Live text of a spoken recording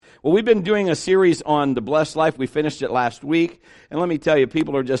Well, we've been doing a series on the blessed life. We finished it last week. And let me tell you,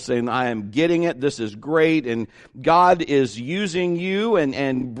 people are just saying, I am getting it. This is great. And God is using you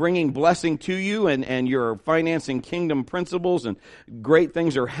and bringing blessing to you. And you're financing kingdom principles. And great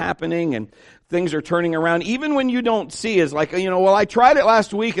things are happening. And things are turning around. Even when you don't see, it's like, well, I tried it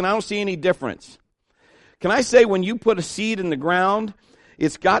last week and I don't see any difference. Can I say, when you put a seed in the ground,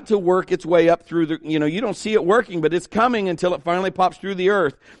 it's got to work its way up through the, you don't see it working, but it's coming until it finally pops through the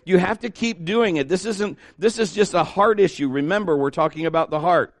earth. You have to keep doing it. This is just a heart issue. Remember, we're talking about the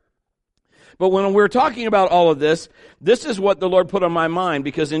heart. But when we're talking about all of this is what the Lord put on my mind,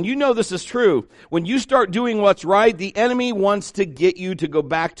 because, and this is true, when you start doing what's right, the enemy wants to get you to go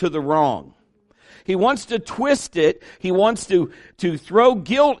back to the wrong. He wants to twist it. He wants to throw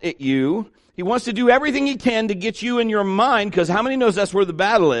guilt at you. He wants to do everything he can to get you in your mind, because how many knows that's where the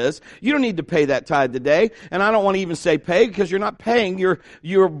battle is? You don't need to pay that tithe today. And I don't want to even say pay, because you're not paying.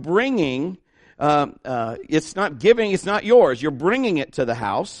 You're bringing, it's not giving, it's not yours. You're bringing it to the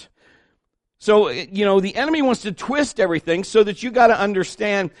house. So, the enemy wants to twist everything so that you got to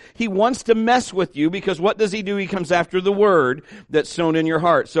understand he wants to mess with you, because what does he do? He comes after the word that's sown in your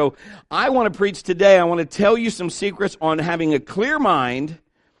heart. So I want to preach today. I want to tell you some secrets on having a clear mind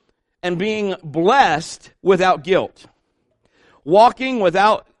and being blessed without guilt. Walking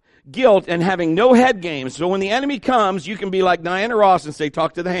without guilt and having no head games. So when the enemy comes, you can be like Diana Ross and say,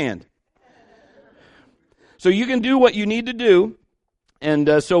 talk to the hand. So you can do what you need to do.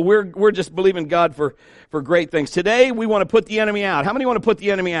 And so we're just believing God for great things. Today, we want to put the enemy out. How many want to put the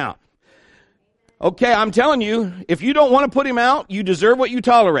enemy out? Okay, I'm telling you, if you don't want to put him out, you deserve what you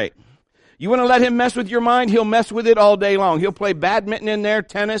tolerate. You want to let him mess with your mind, he'll mess with it all day long. He'll play badminton in there,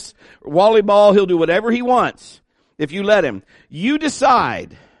 tennis, volleyball. He'll do whatever he wants if you let him. You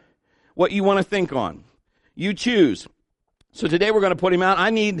decide what you want to think on. You choose. So today we're going to put him out.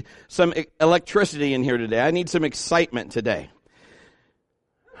 I need some electricity in here today. I need some excitement today.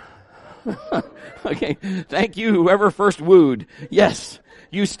 Okay, thank you, whoever first wooed. Yes,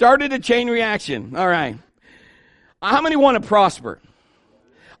 you started a chain reaction. All right. How many want to prosper?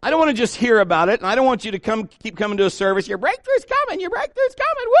 I don't want to just hear about it, and I don't want you to keep coming to a service. Your breakthrough's coming. Your breakthrough's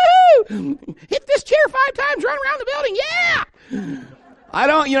coming. Woohoo! Hit this chair 5 times. Run around the building. Yeah!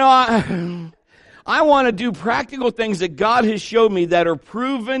 I want to do practical things that God has showed me that are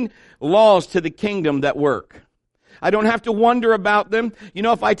proven laws to the kingdom that work. I don't have to wonder about them.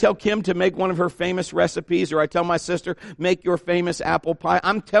 If I tell Kim to make one of her famous recipes, or I tell my sister, make your famous apple pie,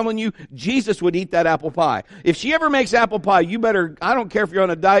 I'm telling you, Jesus would eat that apple pie. If she ever makes apple pie, I don't care if you're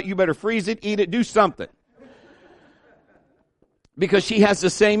on a diet, you better freeze it, eat it, do something. Because she has the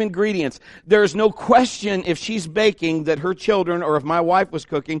same ingredients. There's no question if she's baking that her children, or if my wife was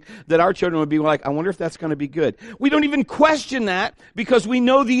cooking, that our children would be like, I wonder if that's going to be good. We don't even question that, because we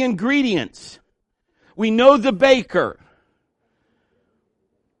know the ingredients. We know the baker.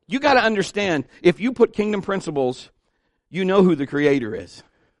 You got to understand, if you put kingdom principles, you know who the creator is.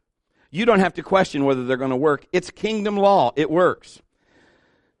 You don't have to question whether they're going to work. It's kingdom law. It works.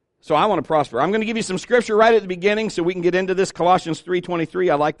 So I want to prosper. I'm going to give you some scripture right at the beginning so we can get into this. Colossians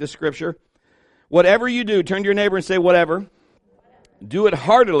 3:23. I like this scripture. Whatever you do, turn to your neighbor and say, whatever. Do it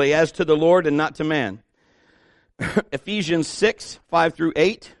heartily as to the Lord and not to man. Ephesians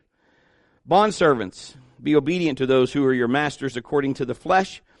 6:5-8. Bondservants, be obedient to those who are your masters according to the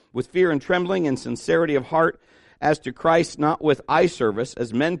flesh, with fear and trembling and sincerity of heart, as to Christ, not with eye service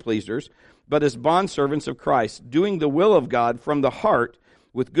as men pleasers, but as bondservants of Christ, doing the will of God from the heart,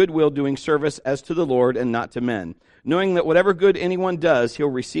 with good will doing service as to the Lord and not to men, knowing that whatever good anyone does, he'll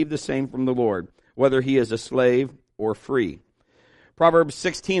receive the same from the Lord, whether he is a slave or free. Proverbs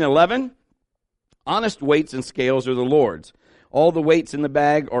 16:11, honest weights and scales are the Lord's. All the weights in the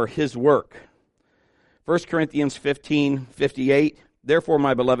bag are his work. 1 Corinthians 15:58, therefore,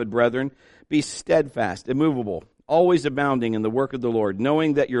 my beloved brethren, be steadfast, immovable, always abounding in the work of the Lord,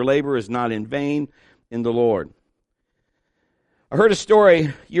 knowing that your labor is not in vain in the Lord. I heard a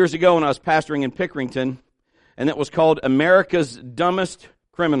story years ago when I was pastoring in Pickerington, and it was called America's Dumbest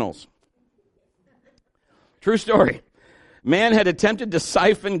Criminals. True story. Man had attempted to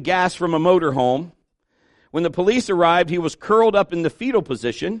siphon gas from a motorhome. When the police arrived, he was curled up in the fetal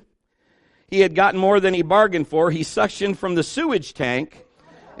position. He had gotten more than he bargained for. He suctioned from the sewage tank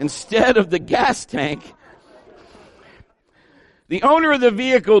instead of the gas tank. The owner of the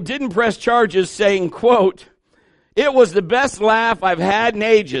vehicle didn't press charges, saying, quote, it was the best laugh I've had in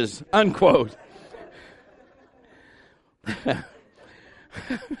ages, unquote.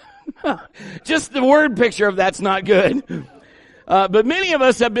 Just the word picture of that's not good. But many of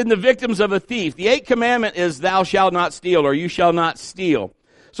us have been the victims of a thief. The 8th commandment is thou shalt not steal, or you shall not steal.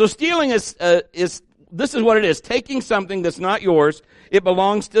 So stealing is this is what it is. Taking something that's not yours, it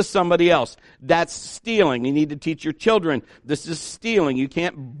belongs to somebody else. That's stealing. You need to teach your children. This is stealing. You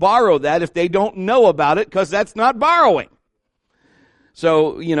can't borrow that if they don't know about it, because that's not borrowing.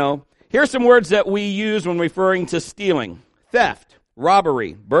 So, here's some words that we use when referring to stealing: theft,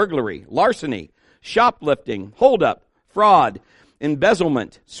 robbery, burglary, larceny, shoplifting, holdup, fraud,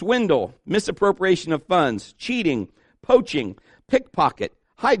 embezzlement, swindle, misappropriation of funds, cheating, poaching, pickpocket,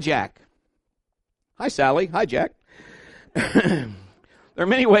 hijack. Hi, Sally. Hijack. There are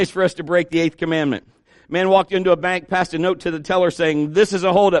many ways for us to break the 8th commandment. A man walked into a bank, passed a note to the teller saying, "This is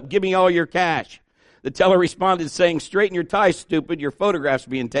a holdup. Give me all your cash." The teller responded saying, "Straighten your tie, stupid. Your photograph's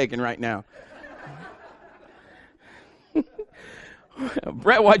being taken right now."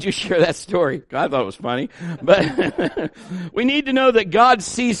 Brett, why'd you share that story? I thought it was funny. But we need to know that God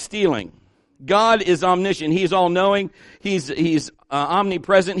sees stealing. God is omniscient. He's all-knowing. He's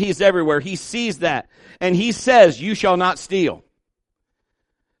omnipresent. He's everywhere. He sees that. And he says, "You shall not steal."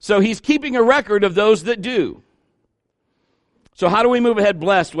 So he's keeping a record of those that do. So how do we move ahead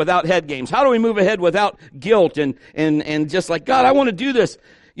blessed without head games? How do we move ahead without guilt and just like, God, I want to do this,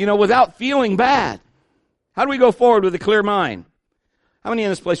 without feeling bad? How do we go forward with a clear mind? How many in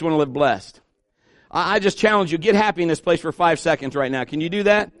this place want to live blessed? I just challenge you, get happy in this place for 5 seconds right now. Can you do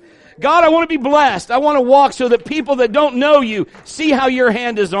that? God, I want to be blessed. I want to walk so that people that don't know you see how your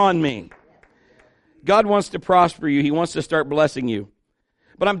hand is on me. God wants to prosper you. He wants to start blessing you.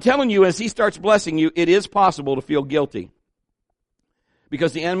 But I'm telling you, as he starts blessing you, it is possible to feel guilty,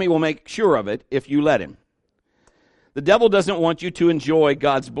 because the enemy will make sure of it if you let him. The devil doesn't want you to enjoy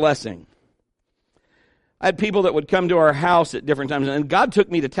God's blessing. I had people that would come to our house at different times, and God took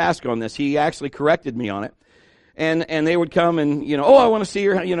me to task on this. He actually corrected me on it. And they would come and, I want to see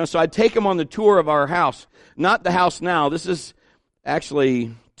your, so I'd take them on the tour of our house. Not the house now. This is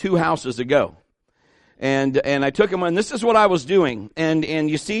actually 2 houses ago. And I took them on, this is what I was doing. And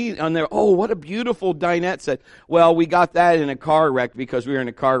you see on there, oh, what a beautiful dinette set. Well, we got that in a car wreck because we were in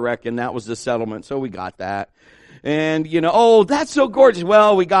a car wreck, and that was the settlement, so we got that. And, oh, that's so gorgeous.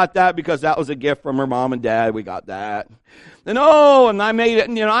 Well, we got that because that was a gift from her mom and dad. We got that. And, and I made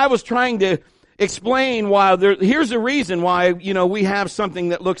it, I was trying to explain why here's the reason why, we have something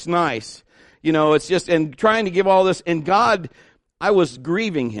that looks nice. It's just, and trying to give all this. And God, I was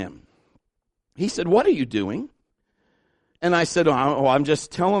grieving him. He said, "What are you doing?" And I said, "Oh, I'm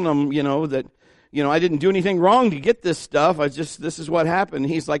just telling them, that, I didn't do anything wrong to get this stuff. This is what happened."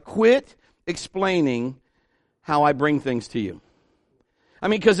 He's like, "Quit explaining how I bring things to you." I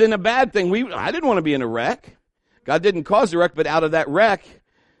mean, because in a bad thing, I didn't want to be in a wreck. God didn't cause the wreck, but out of that wreck,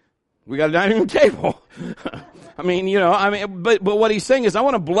 we got a dining room table. but what he's saying is, I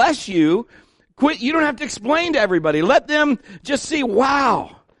want to bless you. Quit. You don't have to explain to everybody. Let them just see,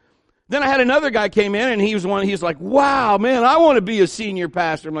 wow. Then I had another guy came in, and he's like, "Wow, man, I want to be a senior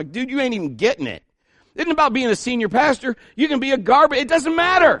pastor." I'm like, "Dude, you ain't even getting it. It isn't about being a senior pastor. You can be a garbage. It doesn't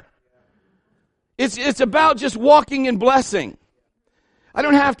matter. It's about just walking in blessing. I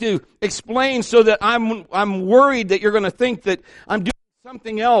don't have to explain so that I'm worried that you're going to think that I'm doing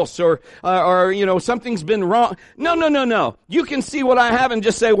something else or something's been wrong. No. You can see what I have and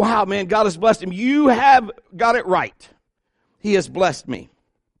just say, "Wow, man, God has blessed him." You have got it right. He has blessed me.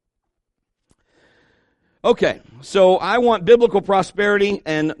 Okay, so I want biblical prosperity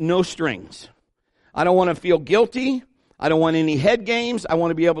and no strings. I don't want to feel guilty. I don't want any head games. I want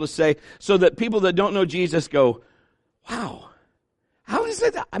to be able to say, so that people that don't know Jesus go, "Wow, how is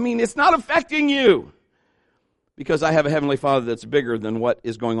it? I mean, it's not affecting you." Because I have a Heavenly Father that's bigger than what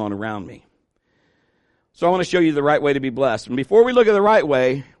is going on around me. So I want to show you the right way to be blessed. And before we look at the right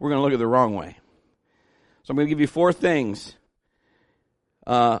way, we're going to look at the wrong way. So I'm going to give you 4 things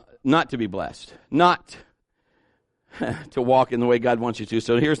not to be blessed. Not to walk in the way God wants you to.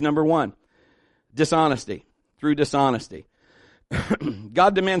 So here's number 1. Dishonesty. Through dishonesty.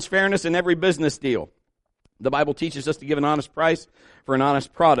 God demands fairness in every business deal. The Bible teaches us to give an honest price for an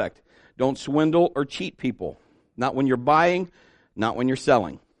honest product. Don't swindle or cheat people. Not when you're buying, not when you're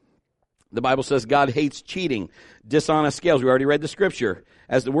selling. The Bible says God hates cheating, dishonest scales. We already read the scripture.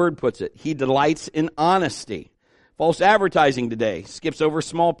 As the word puts it, he delights in honesty. False advertising today skips over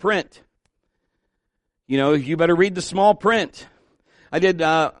small print. You better read the small print. I did,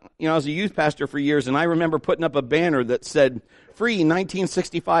 I was a youth pastor for years, and I remember putting up a banner that said, "Free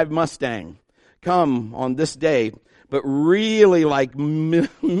 1965 Mustang. Come on this day." But really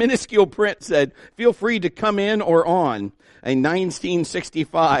minuscule print said, "Feel free to come in or on a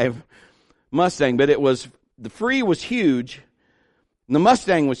 1965 Mustang." But the free was huge. And the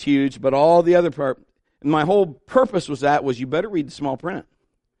Mustang was huge, but all the other part. And my whole purpose was you better read the small print.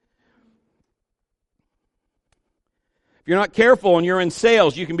 If you're not careful and you're in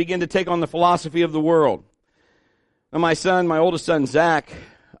sales, you can begin to take on the philosophy of the world. Now, my oldest son, Zach,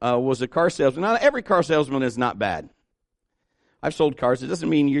 was a car salesman. Now, every car salesman is not bad. I've sold cars. It doesn't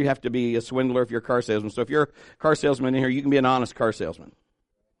mean you have to be a swindler if you're a car salesman. So if you're a car salesman in here, you can be an honest car salesman.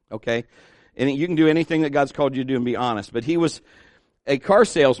 Okay? And you can do anything that God's called you to do and be honest. But he was a car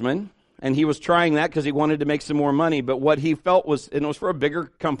salesman, and he was trying that because he wanted to make some more money. But what he felt was, and it was for a bigger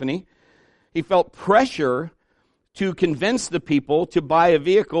company, he felt pressure to convince the people to buy a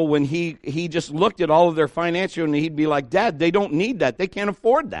vehicle when he just looked at all of their financial and he'd be like, Dad, they don't need that. They can't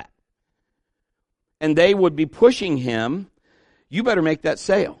afford that. And they would be pushing him, you better make that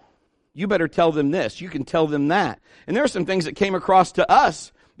sale. You better tell them this. You can tell them that. And there are some things that came across to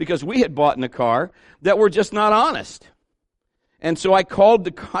us because we had bought in a car that were just not honest. And so I called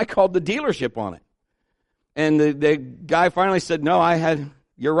the dealership on it. And the guy finally said,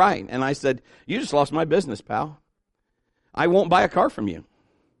 you're right. And I said, you just lost my business, pal. I won't buy a car from you.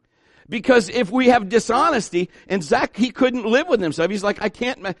 Because if we have dishonesty, and Zach, he couldn't live with himself. He's like,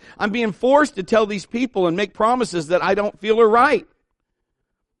 I'm being forced to tell these people and make promises that I don't feel are right.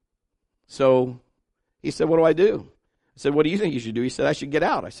 So he said, what do I do? I said, what do you think you should do? He said, I should get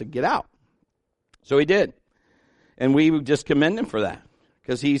out. I said, get out. So he did. And we would just commend him for that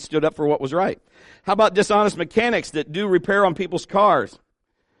because he stood up for what was right. How about dishonest mechanics that do repair on people's cars?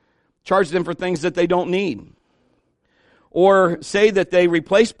 Charge them for things that they don't need. Or say that they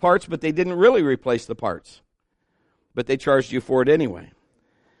replaced parts, but they didn't really replace the parts. But they charged you for it anyway.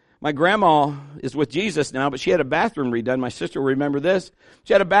 My grandma is with Jesus now, but she had a bathroom redone. My sister will remember this.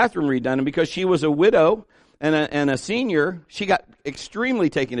 She had a bathroom redone, and because she was a widow and a senior, she got extremely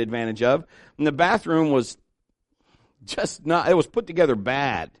taken advantage of. And the bathroom was just not, it was put together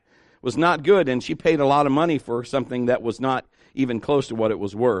bad. It was not good, and she paid a lot of money for something that was not even close to what it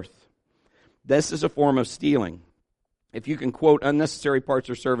was worth. This is a form of stealing. If you can quote unnecessary parts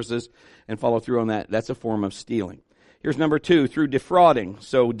or services and follow through on that, that's a form of stealing. Here's number 2, through defrauding.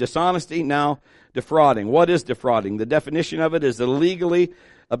 So dishonesty, now defrauding. What is defrauding? The definition of it is illegally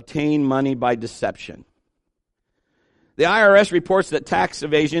obtain money by deception. The IRS reports that tax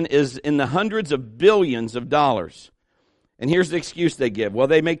evasion is in the hundreds of billions of dollars. And here's the excuse they give. Well,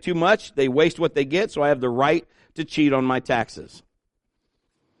 they make too much, they waste what they get, so I have the right to cheat on my taxes.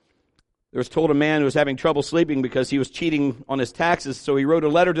 There was told a man who was having trouble sleeping because he was cheating on his taxes, so he wrote a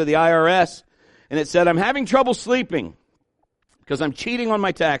letter to the IRS, and it said, I'm having trouble sleeping because I'm cheating on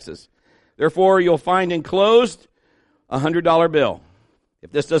my taxes. Therefore, you'll find enclosed a $100 bill.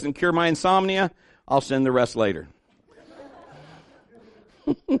 If this doesn't cure my insomnia, I'll send the rest later.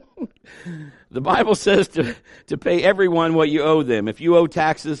 The Bible says to pay everyone what you owe them. If you owe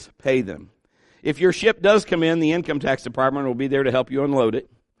taxes, pay them. If your ship does come in, the income tax department will be there to help you unload it.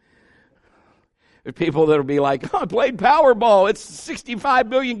 There's people that will be like, I played Powerball. It's $65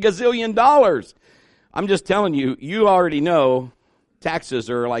 billion gazillion dollars. I'm just telling you, you already know taxes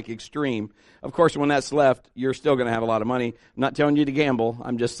are like extreme. Of course, when that's left, you're still going to have a lot of money. I'm not telling you to gamble.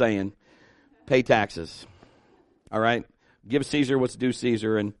 I'm just saying, pay taxes. All right? Give Caesar what's due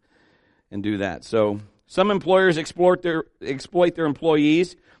Caesar and do that. So some employers exploit their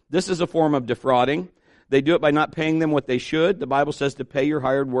employees. This is a form of defrauding. They do it by not paying them what they should. The Bible says to pay your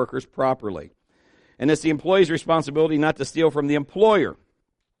hired workers properly. And it's the employee's responsibility not to steal from the employer.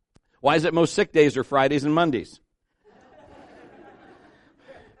 Why is it most sick days are Fridays and Mondays?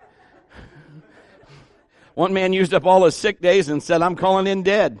 One man used up all his sick days and said, I'm calling in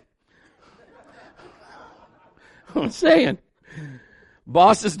dead. I'm saying.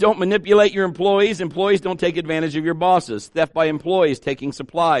 Bosses don't manipulate your employees. Employees don't take advantage of your bosses. Theft by employees, taking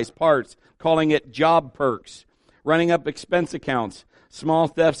supplies, parts, calling it job perks, running up expense accounts. Small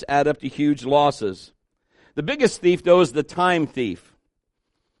thefts add up to huge losses. The biggest thief, though, is the time thief.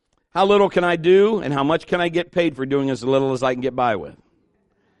 How little can I do and how much can I get paid for doing as little as I can get by with?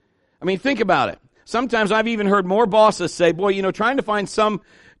 I mean, think about it. Sometimes I've even heard more bosses say, boy, trying to find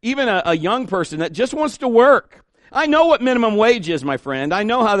even a young person that just wants to work. I know what minimum wage is, my friend. I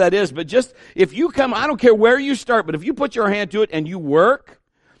know how that is. But just if you come, I don't care where you start, but if you put your hand to it and you work,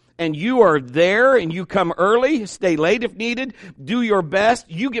 and you are there, and you come early, stay late if needed, do your best,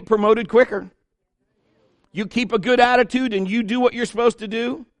 you get promoted quicker. You keep a good attitude, and you do what you're supposed to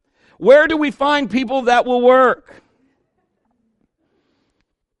do. Where do we find people that will work?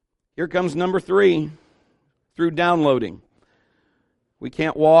 Here comes number 3, through downloading. We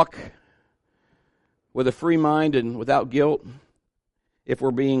can't walk with a free mind and without guilt if we're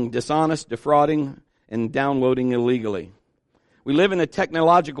being dishonest, defrauding, and downloading illegally. We live in a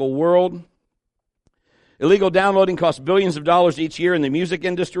technological world. Illegal downloading costs billions of dollars each year in the music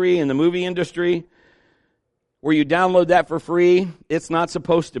industry, in the movie industry. where you download that for free, it's not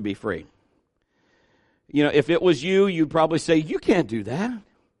supposed to be free. You know, if it was you, you'd probably say, you can't do that.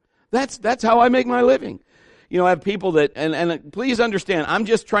 That's how I make my living. You know, I have people that, and please understand, I'm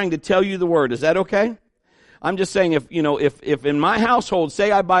just trying to tell you the word. Is that okay? I'm just saying if in my household,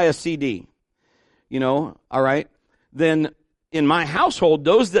 say I buy a CD, you know, all right, then in my household,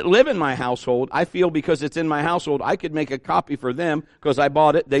 those that live in my household, I feel because it's in my household, I could make a copy for them because I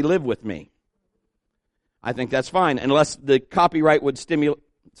bought it, they live with me. I think that's fine, unless the copyright would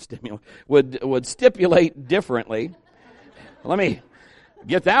would stipulate differently. Let me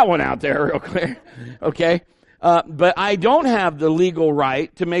get that one out there real clear. Okay. But I don't have the legal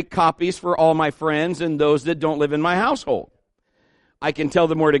right to make copies for all my friends and those that don't live in my household. I can tell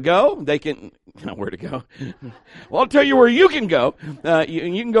them where to go. They can, where to go? Well, I'll tell you where you can go.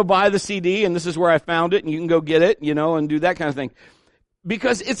 You can go buy the CD, and this is where I found it, and you can go get it, you know, and do that kind of thing.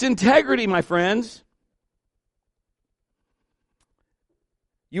 Because it's integrity, my friends.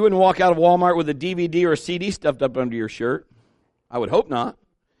 You wouldn't walk out of Walmart with a DVD or a CD stuffed up under your shirt. I would hope not.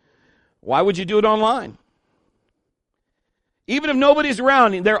 Why would you do it online? Even if nobody's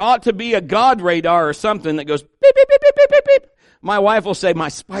around, there ought to be a God radar or something that goes beep, beep, beep, beep, beep, beep, beep. My wife will say, my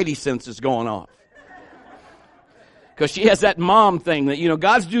spidey sense is going off. Because she has that mom thing that, you know,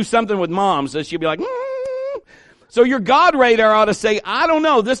 God's do something with moms. So she'll be like, So your God radar ought to say, I don't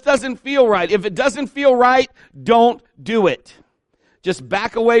know, this doesn't feel right. If it doesn't feel right, don't do it. Just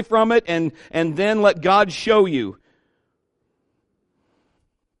back away from it and then let God show you.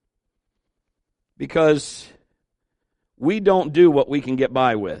 Because we don't do what we can get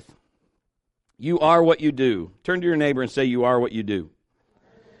by with. You are what you do. Turn to your neighbor and say, you are what you do.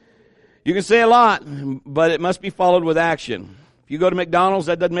 You can say a lot, but it must be followed with action. If you go to McDonald's,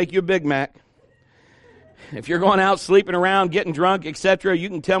 that doesn't make you a Big Mac. If you're going out sleeping around, getting drunk, etc., you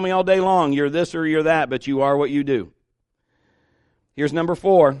can tell me all day long you're this or you're that, but you are what you do. Here's number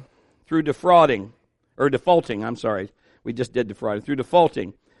 4. Through defaulting. We just did defrauding. Through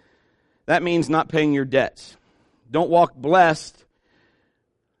defaulting. That means not paying your debts. Don't walk blessed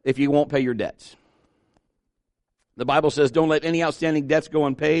if you won't pay your debts. The Bible says, don't let any outstanding debts go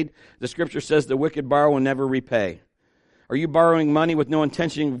unpaid. The Scripture says the wicked borrow and never repay. Are you borrowing money with no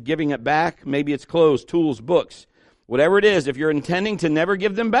intention of giving it back? Maybe it's clothes, tools, books. Whatever it is, if you're intending to never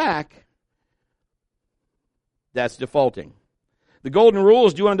give them back, that's defaulting. The golden rule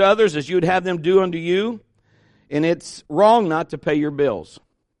is do unto others as you would have them do unto you. And it's wrong not to pay your bills.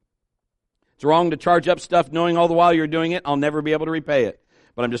 It's wrong to charge up stuff knowing all the while you're doing it, I'll never be able to repay it.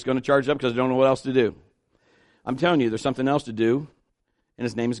 But I'm just going to charge up because I don't know what else to do. I'm telling you, there's something else to do, and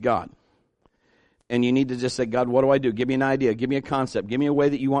His name is God. And you need to just say, God, what do I do? Give me an idea. Give me a concept. Give me a way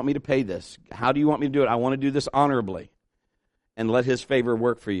that you want me to pay this. How do you want me to do it? I want to do this honorably. And let His favor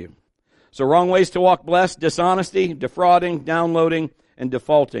work for you. So wrong ways to walk blessed: dishonesty, defrauding, downloading, and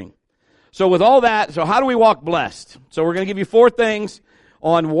defaulting. So with all that, so how do we walk blessed? So we're going to give you 4 things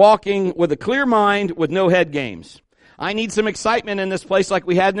on walking with a clear mind with no head games. I need some excitement in this place like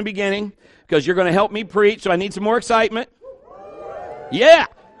we had in the beginning because you're going to help me preach, so I need some more excitement. Yeah.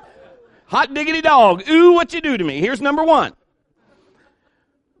 Hot diggity dog. Ooh, what you do to me. Here's number 1.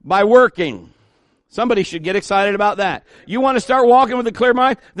 By working. Somebody should get excited about that. You want to start walking with a clear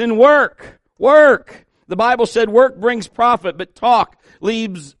mind? Then work. Work. The Bible said work brings profit, but talk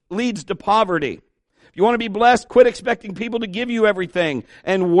leads to poverty. If you want to be blessed, quit expecting people to give you everything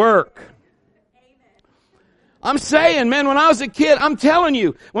and work. I'm saying, man, when I was a kid, I'm telling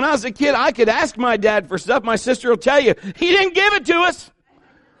you, when I was a kid, I could ask my dad for stuff. My sister will tell you, he didn't give it to us.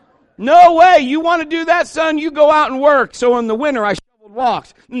 No way. You want to do that, son? You go out and work. So in the winter, I shoveled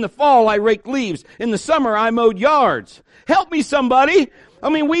walks. In the fall, I raked leaves. In the summer, I mowed yards. Help me, somebody. I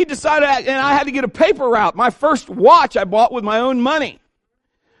mean, we decided, and I had to get a paper route. My first watch I bought with my own money.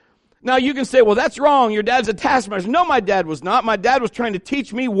 Now you can say, well, that's wrong. Your dad's a taskmaster. No, my dad was not. My dad was trying to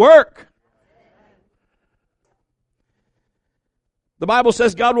teach me work. The Bible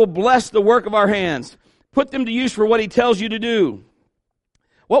says God will bless the work of our hands. Put them to use for what He tells you to do.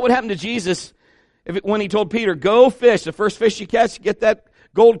 What would happen to Jesus when He told Peter, go fish, the first fish you catch, get that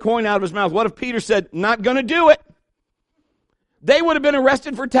gold coin out of his mouth? What if Peter said, not going to do it? They would have been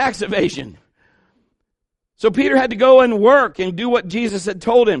arrested for tax evasion. So Peter had to go and work and do what Jesus had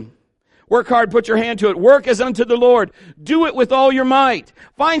told him. Work hard, put your hand to it. Work as unto the Lord. Do it with all your might.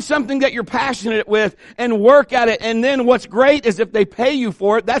 Find something that you're passionate with and work at it. And then what's great is if they pay you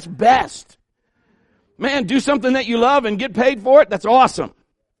for it, that's best. Man, do something that you love and get paid for it. That's awesome.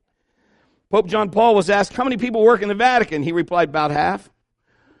 Pope John Paul was asked, how many people work in the Vatican? He replied, about half.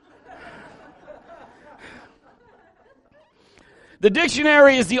 The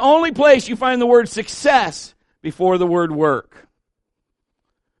dictionary is the only place you find the word success before the word work.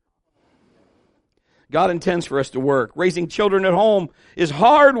 God intends for us to work. Raising children at home is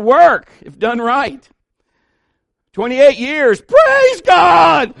hard work if done right. 28 years. Praise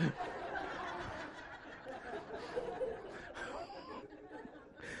God!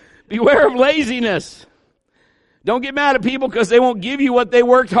 Beware of laziness. Don't get mad at people because they won't give you what they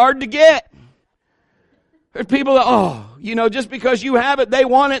worked hard to get. There's people that, just because you have it, they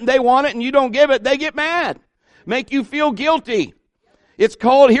want it, and you don't give it, they get mad. Make you feel guilty. It's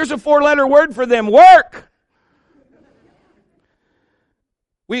called, here's a 4-letter word for them, work.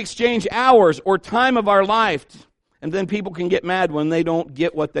 We exchange hours or time of our life, and then people can get mad when they don't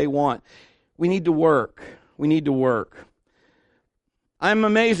get what they want. We need to work. We need to work. I'm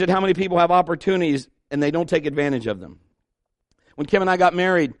amazed at how many people have opportunities and they don't take advantage of them. When Kim and I got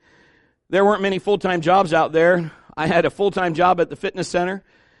married, there weren't many full-time jobs out there. I had a full-time job at the fitness center.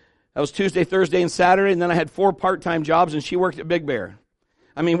 That was Tuesday, Thursday, and Saturday, and then I had 4 part-time jobs, and she worked at Big Bear.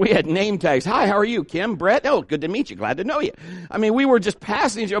 I mean, we had name tags. Hi, how are you, Kim? Brett? Oh, good to meet you. Glad to know you. I mean, we were just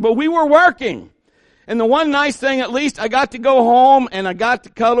passing each other, but we were working. And the one nice thing, at least, I got to go home and I got to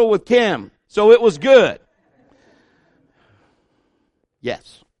cuddle with Kim. So it was good.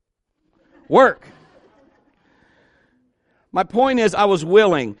 Yes. Work. My point is, I was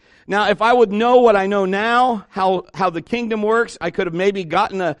willing. Now, if I would know what I know now, how the kingdom works, I could have maybe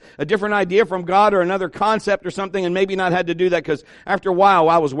gotten a different idea from God or another concept or something and maybe not had to do that because after a while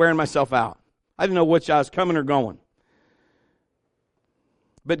I was wearing myself out. I didn't know which I was coming or going.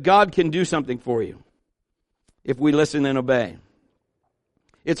 But God can do something for you if we listen and obey.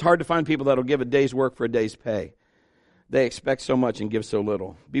 It's hard to find people that will give a day's work for a day's pay. They expect so much and give so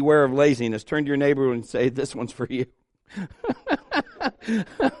little. Beware of laziness. Turn to your neighbor and say, this one's for you.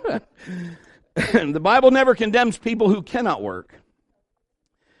 The Bible never condemns people who cannot work.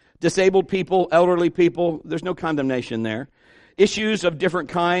 Disabled people, elderly people, there's no condemnation there. Issues of different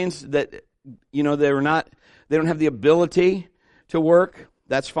kinds that, they don't have the ability to work,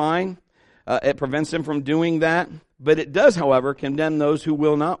 that's fine. It prevents them from doing that. But it does, however, condemn those who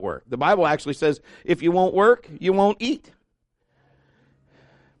will not work. The Bible actually says, if you won't work, you won't eat.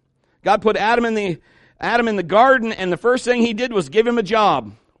 God put Adam in the garden, and the first thing he did was give him a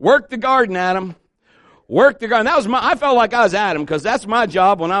job. Work the garden, Adam. Work the garden. I felt like I was Adam, because that's my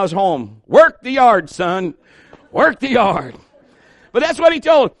job when I was home. Work the yard, son. Work the yard. But that's what he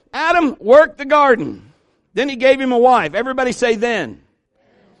told Adam, work the garden. Then he gave him a wife. Everybody say then.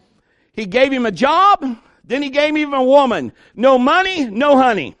 He gave him a job. Then he gave him a woman. No money, no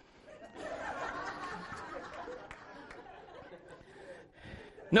honey.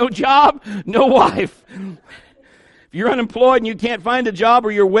 No job, no wife. If you're unemployed and you can't find a job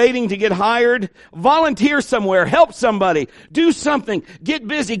or you're waiting to get hired, volunteer somewhere, help somebody, do something, get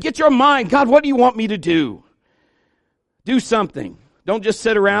busy, get your mind. God, what do you want me to do? Do something. Don't just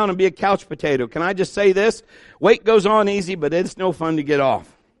sit around and be a couch potato. Can I just say this? Weight goes on easy, but it's no fun to get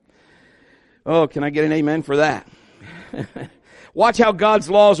off. Oh, can I get an amen for that? Watch how God's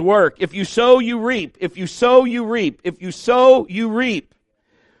laws work. If you sow, you reap. If you sow, you reap. If you sow, you reap.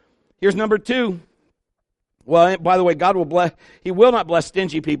 Here's number 2. Well, by the way, God will bless. He will not bless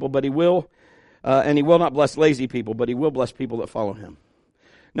stingy people, but He will, and He will not bless lazy people, but He will bless people that follow Him.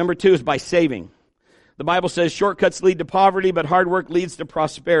 Number 2 is by saving. The Bible says shortcuts lead to poverty, but hard work leads to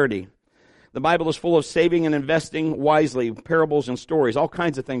prosperity. The Bible is full of saving and investing wisely, parables and stories, all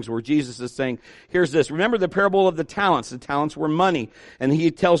kinds of things where Jesus is saying, here's this. Remember the parable of the talents. The talents were money. And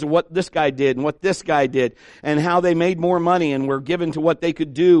He tells what this guy did and what this guy did and how they made more money and were given to what they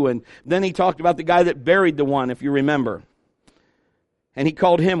could do. And then He talked about the guy that buried the one, if you remember. And He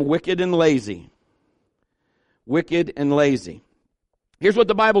called him wicked and lazy. Wicked and lazy. Here's what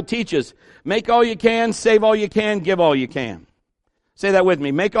the Bible teaches. Make all you can, save all you can, give all you can. Say that with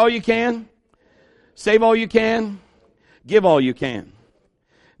me. Make all you can. Save all you can, give all you can.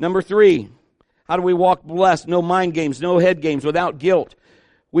 Number 3, how do we walk blessed? No mind games, no head games, without guilt.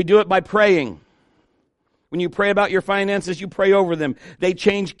 We do it by praying. When you pray about your finances, you pray over them. They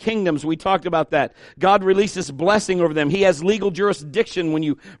change kingdoms. We talked about that. God releases blessing over them. He has legal jurisdiction when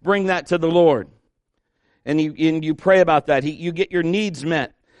you bring that to the Lord. And you pray about that. You get your needs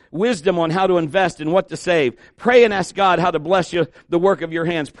met. Wisdom on how to invest and what to save. Pray and ask God how to bless you, the work of your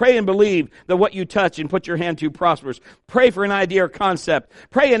hands. Pray and believe that what you touch and put your hand to prospers. Pray for an idea or concept.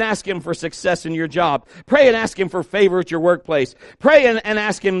 Pray and ask Him for success in your job. Pray and ask Him for favor at your workplace. Pray and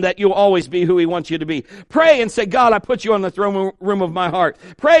ask Him that you'll always be who He wants you to be. Pray and say, God, I put you on the throne room of my heart.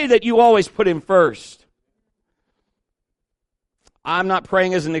 Pray that you always put Him first. I'm not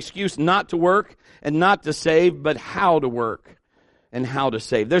praying as an excuse not to work and not to save, but how to work and how to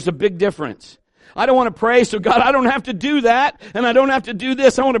save. There's a big difference. I don't want to pray, so God, I don't have to do that, and I don't have to do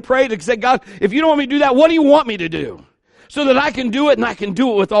this. I want to pray to say, God, if you don't want me to do that, what do you want me to do? So that I can do it, and I can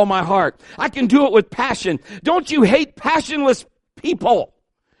do it with all my heart. I can do it with passion. Don't you hate passionless people?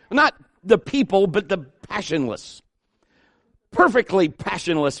 Not the people, but the passionless. Perfectly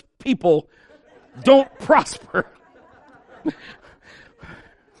passionless people don't prosper.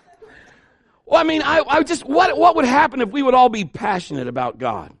 Well, I mean, I just, what would happen if we would all be passionate about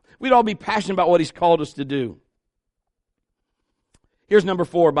God? We'd all be passionate about what He's called us to do. Here's number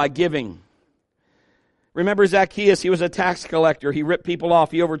 4, by giving. Remember Zacchaeus, he was a tax collector. He ripped people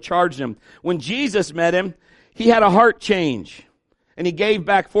off. He overcharged them. When Jesus met him, he had a heart change, and he gave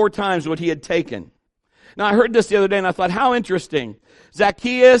back 4 times what he had taken. Now, I heard this the other day, and I thought, how interesting.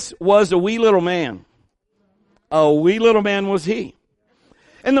 Zacchaeus was a wee little man. A wee little man was he.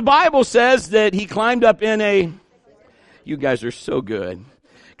 And the Bible says that he climbed up in a, you guys are so good,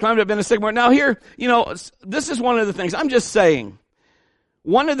 climbed up in a sycamore. Now here, this is one of the things, I'm just saying,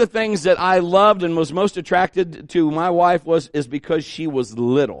 one of the things that I loved and was most attracted to my wife is because she was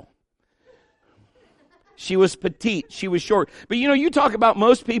little. She was petite. She was short. But you talk about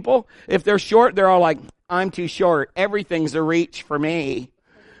most people, if they're short, they're all like, I'm too short. Everything's a reach for me.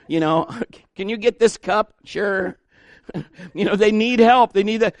 Can you get this cup? Sure. They need help. They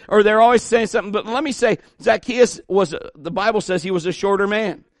need that. Or they're always saying something. But let me say, Zacchaeus the Bible says he was a shorter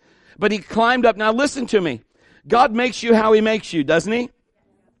man. But he climbed up. Now listen to me. God makes you how He makes you, doesn't He?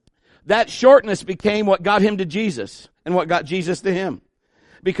 That shortness became what got him to Jesus and what got Jesus to him.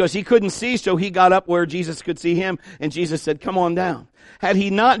 Because he couldn't see, so he got up where Jesus could see him, and Jesus said, come on down. Had he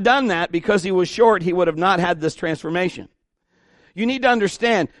not done that because he was short, he would have not had this transformation. You need to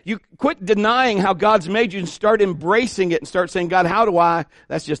understand, you quit denying how God's made you and start embracing it and start saying, God, how do I?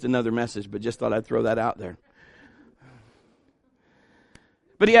 That's just another message, but just thought I'd throw that out there.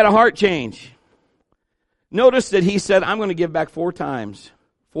 But he had a heart change. Notice that he said, I'm going to give back 4 times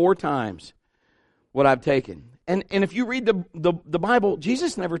what I've taken. And if you read the Bible,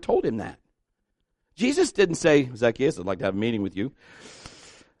 Jesus never told him that. Jesus didn't say, Zacchaeus, I'd like to have a meeting with you.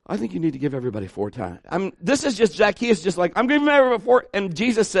 I think you need to give everybody 4 times. This is just Zacchaeus, just like, I'm giving everybody 4. And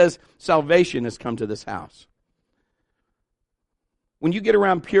Jesus says, salvation has come to this house. When you get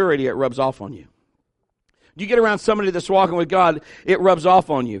around purity, it rubs off on you. You get around somebody that's walking with God, it rubs off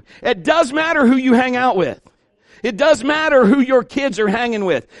on you. It does matter who you hang out with. It does matter who your kids are hanging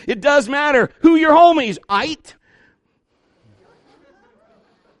with. It does matter who your homies,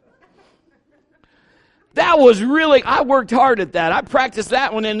 That was really, I worked hard at that. I practiced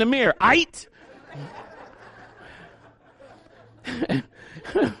that one in the mirror. I'm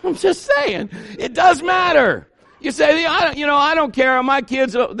just saying, it does matter. You say, I don't care. My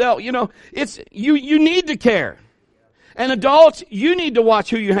kids, it's, you need to care. And adults, you need to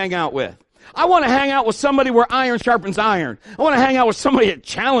watch who you hang out with. I want to hang out with somebody where iron sharpens iron. I want to hang out with somebody that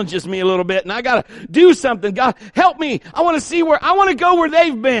challenges me a little bit, and I got to do something. God, help me. I want to go where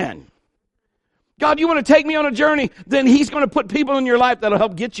they've been. God, you want to take me on a journey? Then He's going to put people in your life that'll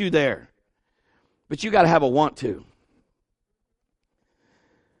help get you there. But you got to have a want to.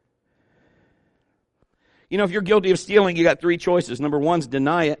 If you're guilty of stealing, you got 3 choices. Number 1 is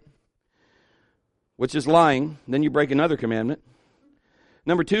deny it, which is lying. Then you break another commandment.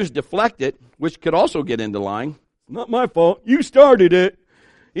 Number 2 is deflect it, which could also get into lying. Not my fault. You started it.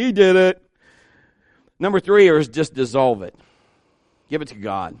 He did it. Number 3 is just dissolve it. Give it to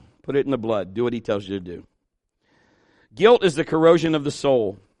God. Put it in the blood. Do what He tells you to do. Guilt is the corrosion of the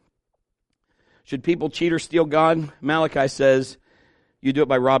soul. Should people cheat or steal God? Malachi says, you do it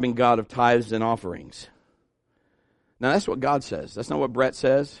by robbing God of tithes and offerings. Now, that's what God says. That's not what Brett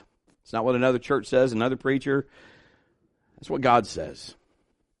says. It's not what another church says, another preacher. That's what God says.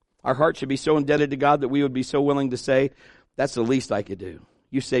 Our heart should be so indebted to God that we would be so willing to say, that's the least I could do.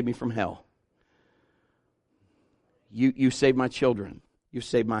 You saved me from hell. You saved my children. You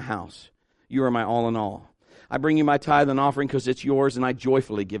saved my house. You are my all in all. I bring you my tithe and offering because it's yours, and I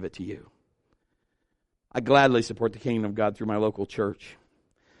joyfully give it to you. I gladly support the kingdom of God through my local church.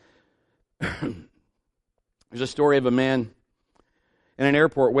 There's a story of a man in an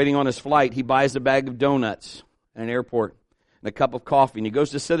airport waiting on his flight. He buys a bag of donuts at an airport and a cup of coffee, and he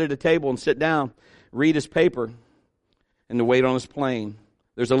goes to sit at a table and sit down, read his paper, and to wait on his plane.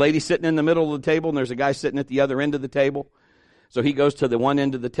 There's a lady sitting in the middle of the table, and there's a guy sitting at the other end of the table. So he goes to the one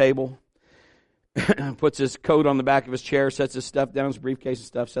end of the table, puts his coat on the back of his chair, sets his stuff down, his briefcase and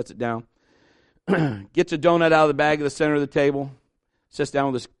stuff, sets it down, gets a donut out of the bag at the center of the table, sits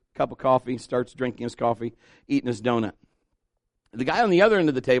down with his cup of coffee, starts drinking his coffee, eating his donut. The guy on the other end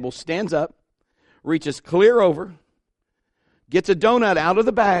of the table stands up, reaches clear over, gets a donut out of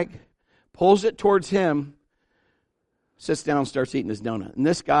the bag, pulls it towards him, sits down and starts eating his donut. And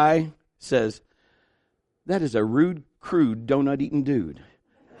this guy says, that is a rude, crude, donut-eating dude.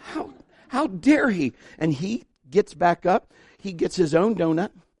 How dare he? And he gets back up. He gets his own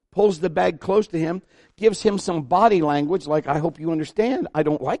donut, pulls the bag close to him, gives him some body language like, I hope you understand, I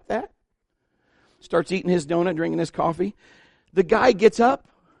don't like that. Starts eating his donut, drinking his coffee. The guy gets up,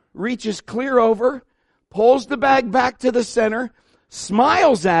 reaches clear over, pulls the bag back to the center,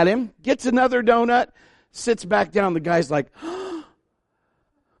 smiles at him, gets another donut, sits back down. The guy's like,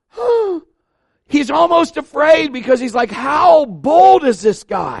 he's almost afraid because he's like, how bold is this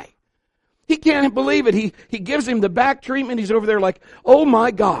guy? He can't believe it. He gives him the back treatment. He's over there like, oh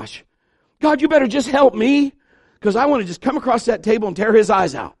my gosh. God, you better just help me because I want to just come across that table and tear his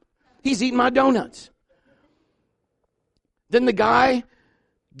eyes out. He's eating my donuts. Then the guy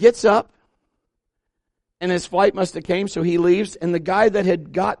gets up and his flight must have came, so he leaves. And the guy that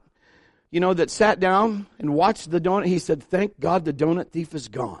had that sat down and watched the donut, he said, thank God the donut thief is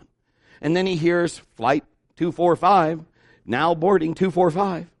gone. And then he hears flight 245, now boarding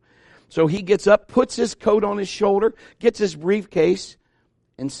 245. So he gets up, puts his coat on his shoulder, gets his briefcase,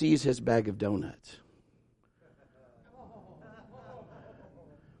 and sees his bag of donuts.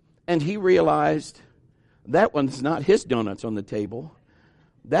 And he realized that one's not his donuts on the table.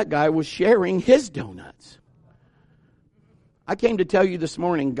 That guy was sharing his donuts. I came to tell you this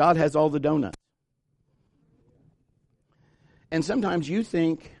morning, God has all the donuts. And sometimes you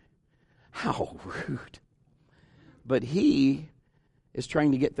think, how rude. But He is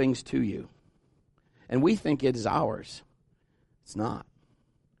trying to get things to you. And we think it is ours. It's not.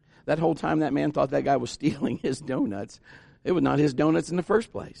 That whole time that man thought that guy was stealing his donuts. It was not his donuts in the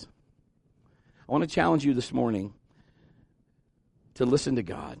first place. I want to challenge you this morning to listen to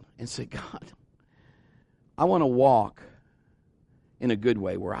God and say, God, I want to walk in a good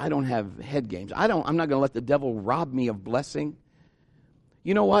way where I don't have head games. I'm not going to let the devil rob me of blessing.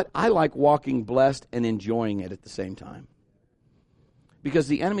 You know what? I like walking blessed and enjoying it at the same time. Because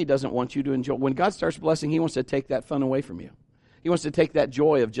the enemy doesn't want you to enjoy. When God starts blessing, He wants to take that fun away from you. He wants to take that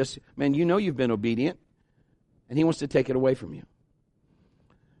joy of just, man, you know you've been obedient, and He wants to take it away from you.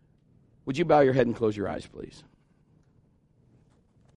 Would you bow your head and close your eyes, please?